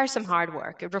that requires some hard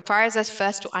work. It requires us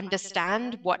first to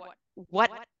understand what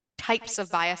types of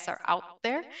bias are out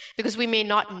there because we may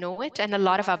not know it. And a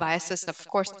lot of our biases, of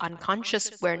course,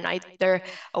 unconscious. We're neither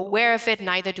aware of it,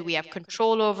 neither do we have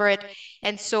control over it.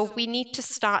 And so we need to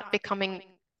start becoming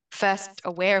first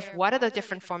aware of what are the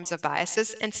different forms of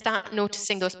biases and start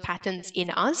noticing those patterns in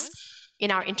us,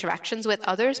 in our interactions with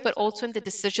others, but also in the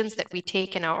decisions that we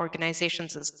take in our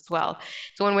organizations as well.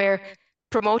 So when we're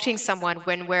promoting someone,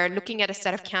 when we're looking at a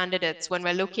set of candidates, when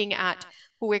we're looking at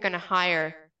who we're going to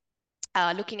hire,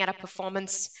 looking at our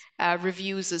performance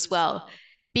reviews as well,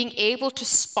 being able to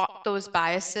spot those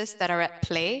biases that are at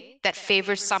play that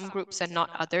favor some groups and not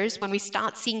others, when we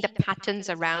start seeing the patterns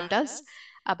around us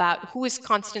about who is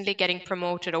constantly getting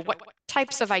promoted or what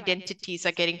types of identities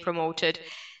are getting promoted,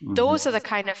 those are the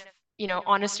kind of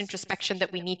honest introspection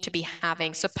that we need to be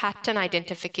having. So pattern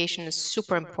identification is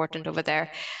super important over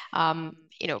there. And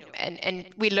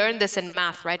we learn this in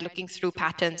math, right? Looking through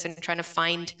patterns and trying to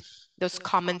find those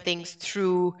common things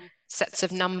through sets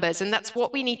of numbers. And that's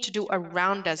what we need to do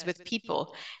around us with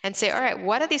people and say, all right,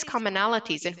 what are these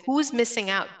commonalities and who's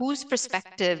missing out? Whose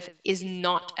perspective is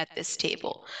not at this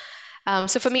table?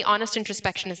 So for me, honest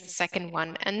introspection is the second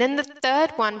one. And then the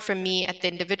third one for me at the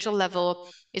individual level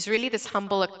is really this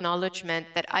humble acknowledgement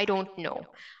that I don't know.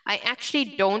 I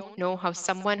actually don't know how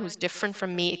someone who's different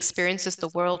from me experiences the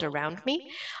world around me.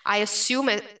 I assume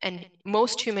it, and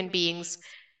most human beings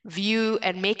view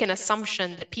and make an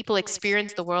assumption that people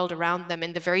experience the world around them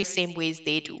in the very same ways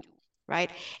they do,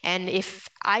 right? And if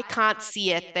I can't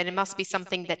see it, then it must be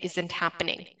something that isn't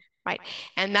happening, right?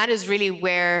 And that is really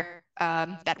where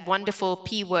that wonderful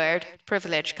P word,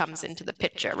 privilege, comes into the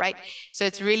picture, right? So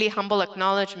it's really humble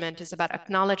acknowledgement is about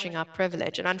acknowledging our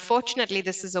privilege. And unfortunately,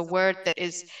 this is a word that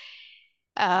is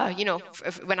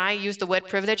when I use the word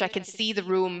privilege, I can see the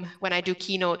room when I do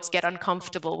keynotes get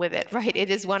uncomfortable with it, right?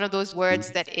 It is one of those words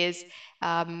that is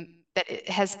that it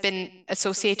has been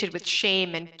associated with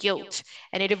shame and guilt,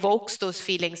 and it evokes those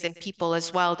feelings in people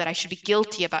as well that I should be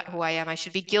guilty about who I am. I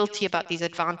should be guilty about these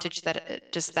advantages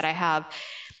that I have.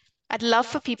 I'd love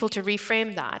for people to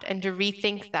reframe that and to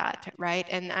rethink that, right?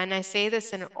 And I say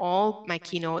this in all my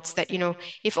keynotes that,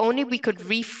 if only we could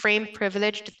reframe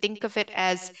privilege to think of it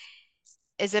as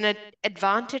an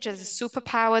advantage, as a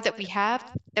superpower that we have,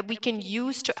 that we can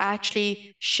use to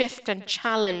actually shift and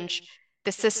challenge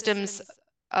the systems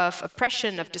of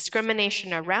oppression, of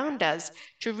discrimination around us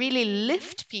to really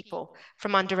lift people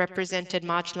from underrepresented,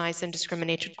 marginalized, and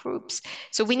discriminated groups.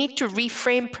 So we need to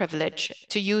reframe privilege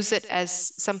to use it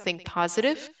as something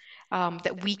positive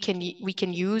that we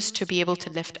can use to be able to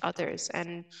lift others.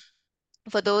 And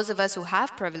for those of us who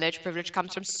have privilege, privilege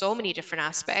comes from so many different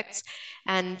aspects.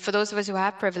 And for those of us who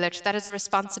have privilege, that is a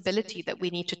responsibility that we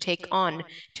need to take on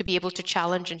to be able to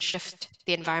challenge and shift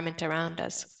the environment around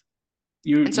us.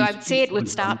 And so I would say it would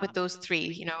start with those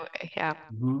three, yeah.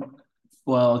 Mm-hmm.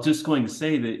 Well, just going to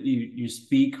say that you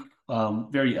speak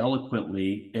very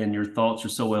eloquently and your thoughts are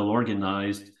so well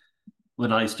organized.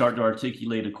 When I start to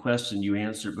articulate a question, you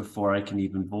answer it before I can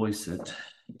even voice it.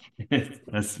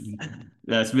 that's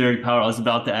very powerful. I was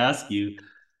about to ask you,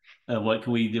 what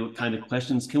can we do? What kind of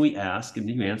questions can we ask? And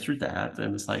you answered that.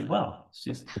 And it's like, well, it's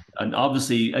just, and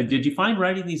obviously, did you find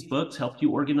writing these books help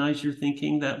you organize your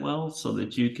thinking that well so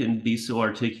that you can be so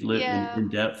articulate and Yeah. in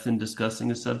depth in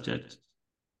discussing a subject?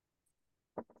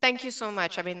 Thank you so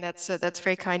much. I mean, that's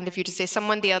very kind of you to say.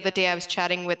 Someone the other day I was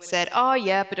chatting with said, "Oh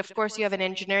yeah, but of course you have an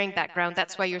engineering background.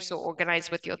 That's why you're so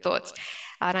organized with your thoughts."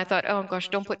 And I thought, "Oh gosh,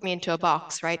 don't put me into a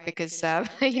box, right? Because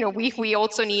we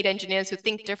also need engineers who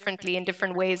think differently in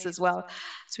different ways as well.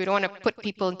 So we don't want to put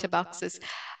people into boxes."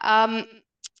 Um,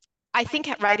 I think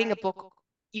at writing a book,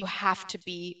 you have to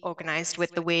be organized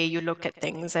with the way you look at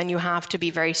things, and you have to be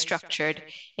very structured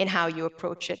in how you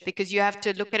approach it because you have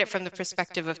to look at it from the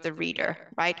perspective of the reader,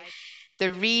 right?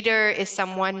 The reader is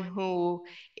someone who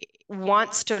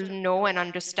wants to know and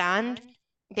understand.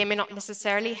 They may not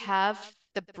necessarily have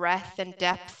the breadth and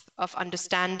depth of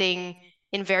understanding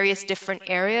in various different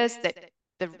areas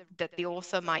that the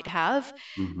author might have.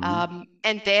 Mm-hmm.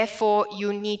 And therefore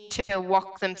you need to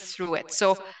walk them through it.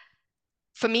 So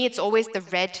for me, it's always the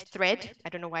red thread. I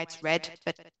don't know why it's red,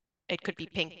 but it could be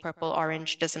pink, purple,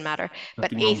 orange, doesn't matter.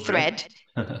 But Nothing a wrong with thread,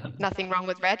 red. nothing wrong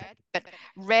with red, but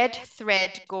red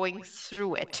thread going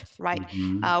through it, right?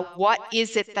 Mm-hmm. What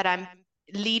is it that I'm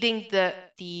leading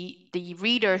the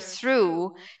reader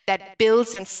through that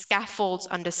builds and scaffolds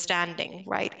understanding,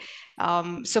 right?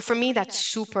 So for me, that's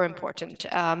super important.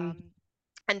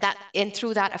 And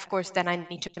through that, of course, then I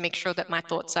need to make sure that my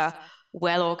thoughts are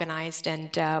well organized and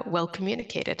well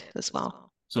communicated as well.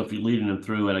 So if you're leading them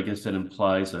through it, I guess that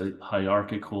implies a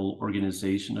hierarchical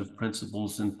organization of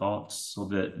principles and thoughts so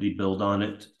that they build on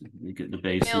it, you get the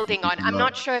base and Building keep on, them I'm up.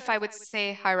 not sure if I would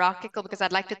say hierarchical because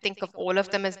I'd like to think of all of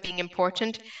them as being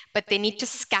important, but they need to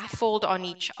scaffold on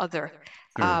each other.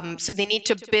 Sure. So they need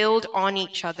to build on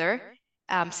each other,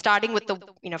 starting with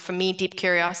for me, deep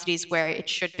curiosity is where it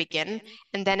should begin.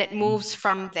 And then it moves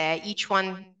from there, each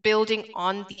one building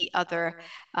on the other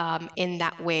in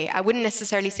that way. I wouldn't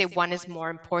necessarily say one is more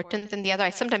important than the other. I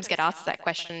sometimes get asked that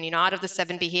question, out of the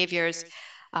 7 behaviors,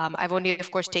 I've only,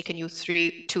 of course, taken you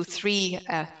through three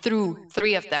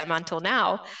of them until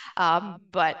now.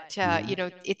 But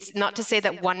it's not to say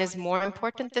that one is more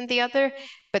important than the other,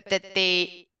 but that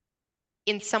they,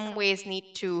 in some ways,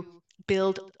 need to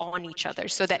build on each other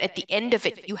so that at the end of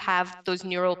it, you have those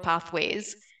neural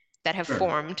pathways that have Sure.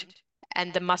 formed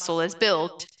and the muscle is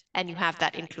built and you have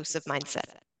that inclusive mindset.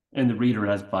 And the reader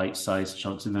has bite-sized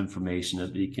chunks of information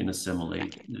that they can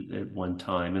assimilate Exactly. at one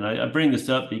time. And I bring this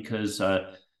up because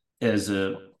as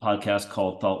a podcast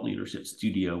called Thought Leadership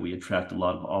Studio, we attract a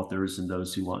lot of authors and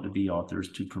those who want to be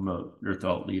authors to promote their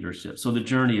thought leadership. So the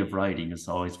journey of writing is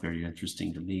always very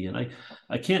interesting to me. And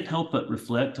I can't help but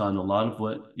reflect on a lot of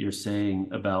what you're saying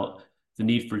about the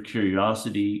need for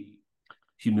curiosity,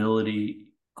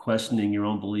 humility, questioning your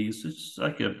own beliefs. It's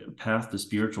like a path to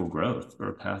spiritual growth or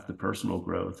a path to personal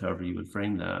growth, however you would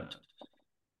frame that.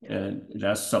 And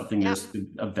that's something Yeah, that's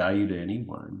of value to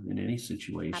anyone in any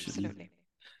situation. absolutely.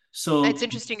 It's So,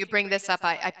 interesting you bring this up.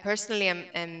 I personally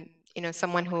am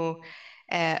someone who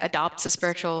adopts a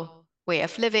spiritual way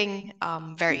of living,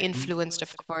 very influenced,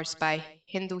 of course, by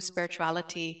Hindu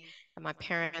spirituality and my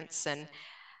parents,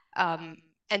 um,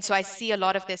 and so I see a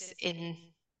lot of this in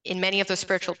many of the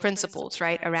spiritual principles,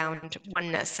 right, around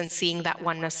oneness and seeing that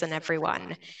oneness in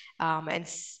everyone, and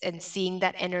seeing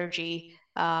that energy,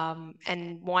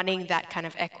 and wanting that kind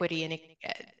of equity and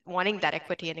wanting that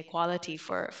equity and equality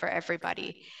for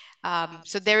everybody.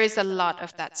 So there is a lot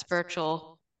of that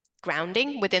spiritual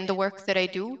grounding within the work that I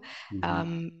do,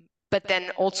 um, but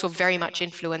then also very much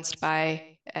influenced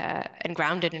by and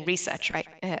grounded in research, right?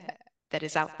 That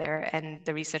is out there and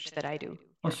the research that I do.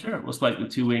 well, Yeah. sure. It was like the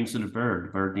two wings of the bird.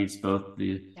 The bird needs both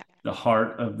Yeah. the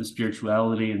heart of the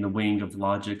spirituality and the wing of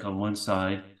logic on one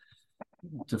side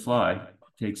to fly.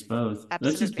 It takes both.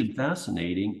 This has been Absolutely.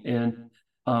 fascinating. And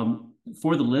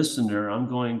for the listener, I'm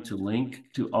going to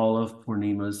link to all of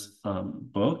Poornima's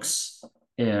books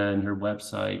and her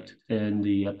website and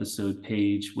the episode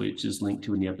page, which is linked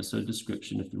to in the episode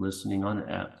description. If you're listening on an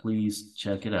app, please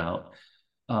check it out.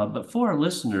 But for our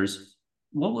listeners,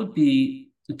 what would be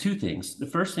the two things? The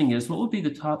first thing is, what would be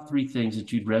the top three things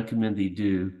that you'd recommend they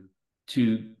do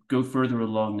to go further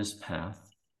along this path?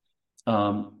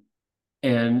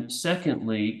 And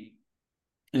secondly,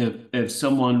 if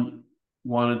someone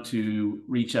wanted to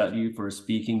reach out to you for a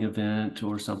speaking event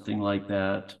or something like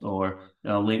that, or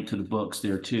I'll link to the books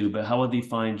there too, but how would they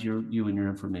find you and your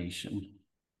information?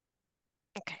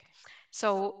 Okay.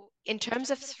 So in terms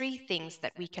of three things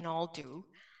that we can all do,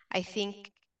 I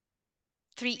think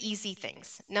three easy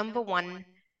things. Number one,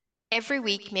 every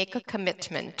week make a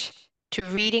commitment to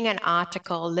reading an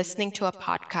article, listening to a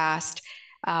podcast,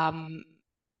 um,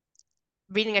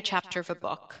 reading a chapter of a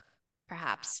book,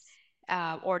 perhaps,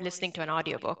 or listening to an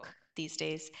audiobook these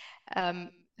days, um,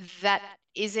 that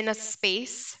is in a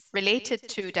space related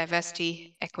to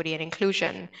diversity, equity, and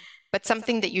inclusion, but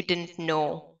something that you didn't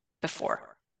know before.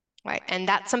 Right. And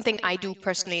that's something I do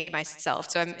personally myself.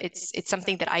 So it's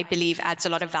something that I believe adds a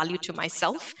lot of value to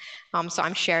myself. So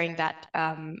I'm sharing that,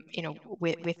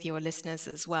 with your listeners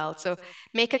as well. So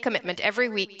make a commitment every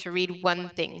week to read one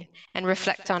thing and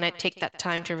reflect on it. Take that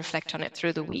time to reflect on it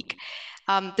through the week.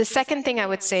 The second thing I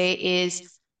would say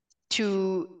is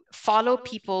to follow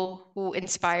people who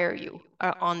inspire you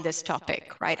on this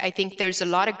topic, right? I think there's a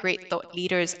lot of great thought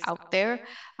leaders out there,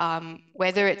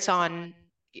 whether it's on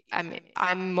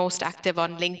I'm most active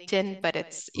on LinkedIn, but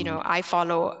I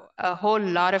follow a whole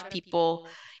lot of people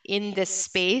in this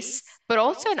space, but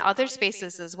also in other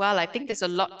spaces as well. I think there's a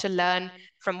lot to learn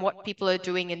from what people are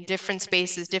doing in different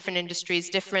spaces, different industries,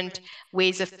 different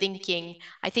ways of thinking.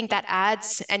 I think that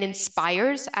adds and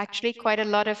inspires actually quite a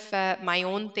lot of my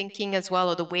own thinking as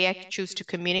well, or the way I choose to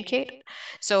communicate.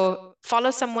 So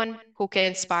follow someone who can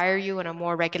inspire you on a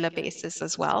more regular basis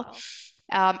as well.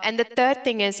 And the third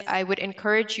thing is, I would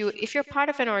encourage you, if you're part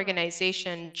of an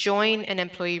organization, join an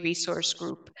employee resource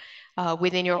group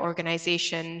within your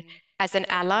organization as an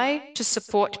ally to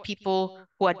support people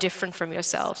who are different from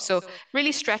yourself. So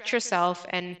really stretch yourself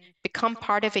and become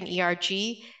part of an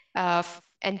ERG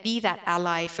and be that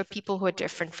ally for people who are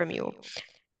different from you.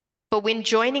 But when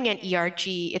joining an ERG,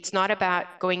 it's not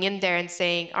about going in there and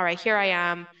saying, all right, here I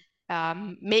am,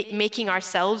 making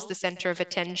ourselves the center of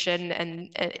attention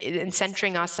and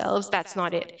centering ourselves. That's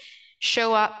not it.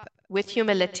 Show up with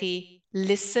humility,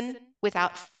 listen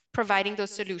without providing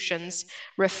those solutions,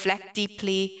 reflect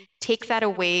deeply, take that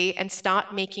away, and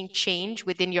start making change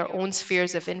within your own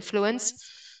spheres of influence.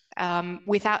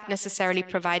 Without necessarily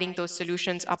providing those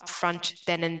solutions up front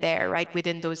then and there, right,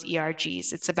 within those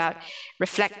ERGs. It's about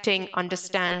reflecting,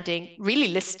 understanding, really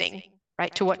listening,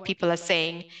 right, to what people are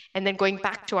saying, and then going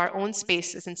back to our own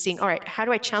spaces and seeing, all right, how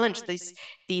do I challenge these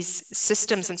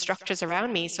systems and structures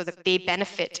around me so that they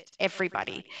benefit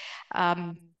everybody?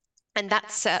 And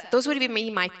that's those would be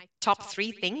my top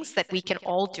 3 things that we can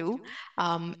all do.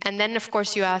 And then, of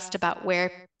course, you asked about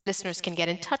where listeners can get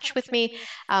in touch with me.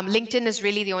 LinkedIn is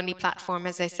really the only platform,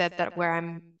 as I said, that where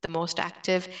I'm the most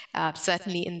active,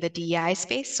 certainly in the DEI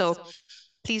space. So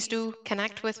please do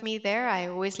connect with me there. I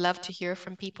always love to hear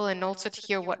from people and also to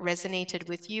hear what resonated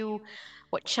with you,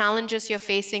 what challenges you're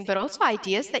facing, but also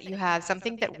ideas that you have,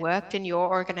 something that worked in your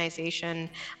organization.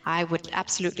 I would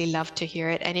absolutely love to hear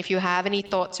it. And if you have any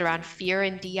thoughts around fear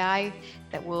in DI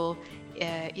that will,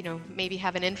 maybe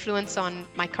have an influence on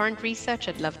my current research,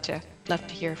 I'd love to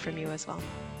hear from you as well.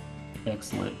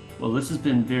 Excellent. Well, this has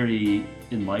been very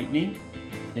enlightening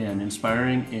and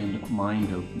inspiring and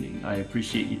mind-opening. I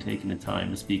appreciate you taking the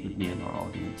time to speak with me and our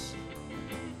audience.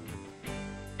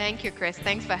 Thank you, Chris.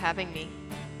 Thanks for having me.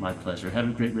 My pleasure. Have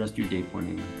a great rest of your day,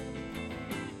 Poornima.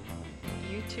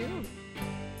 You too.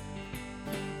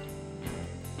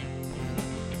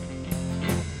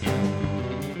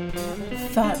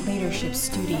 Thought Leadership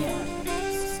Studio.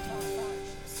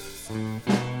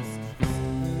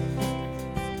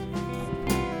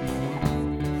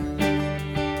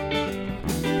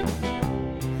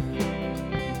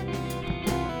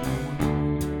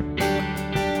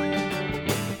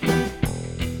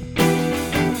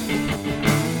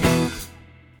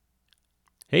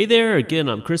 Hey there, again,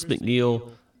 I'm Chris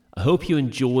McNeil. I hope you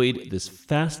enjoyed this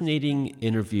fascinating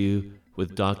interview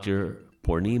with Dr.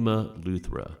 Poornima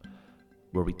Luthra,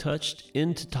 where we touched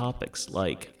into topics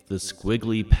like the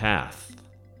squiggly path,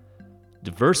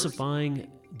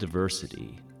 diversifying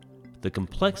diversity, the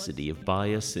complexity of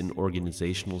bias in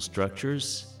organizational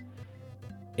structures,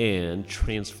 and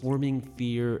transforming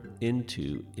fear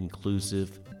into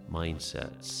inclusive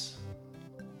mindsets.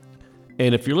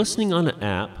 And if you're listening on an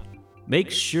app,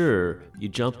 make sure you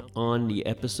jump on the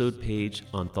episode page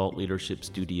on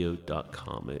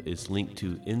thoughtleadershipstudio.com. It is linked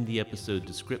to in the episode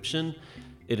description.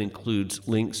 It includes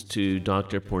links to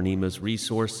Dr. Poornima's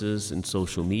resources and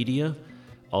social media.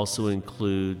 Also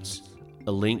includes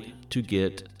a link to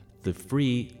get the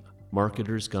free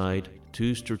Marketer's Guide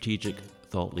to Strategic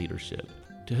Thought Leadership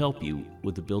to help you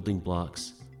with the building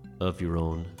blocks of your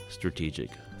own strategic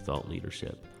thought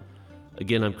leadership.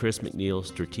 Again, I'm Chris McNeil,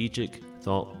 Strategic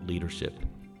Thought Leadership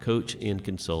coach and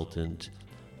consultant,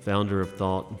 founder of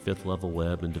Thought and Fifth Level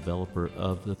Web, and developer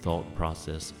of the thought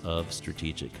process of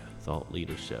strategic thought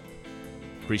leadership.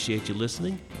 Appreciate you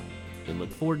listening and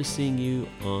look forward to seeing you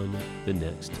on the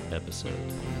next episode.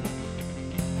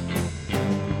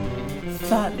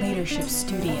 Thought Leadership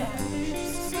Studio.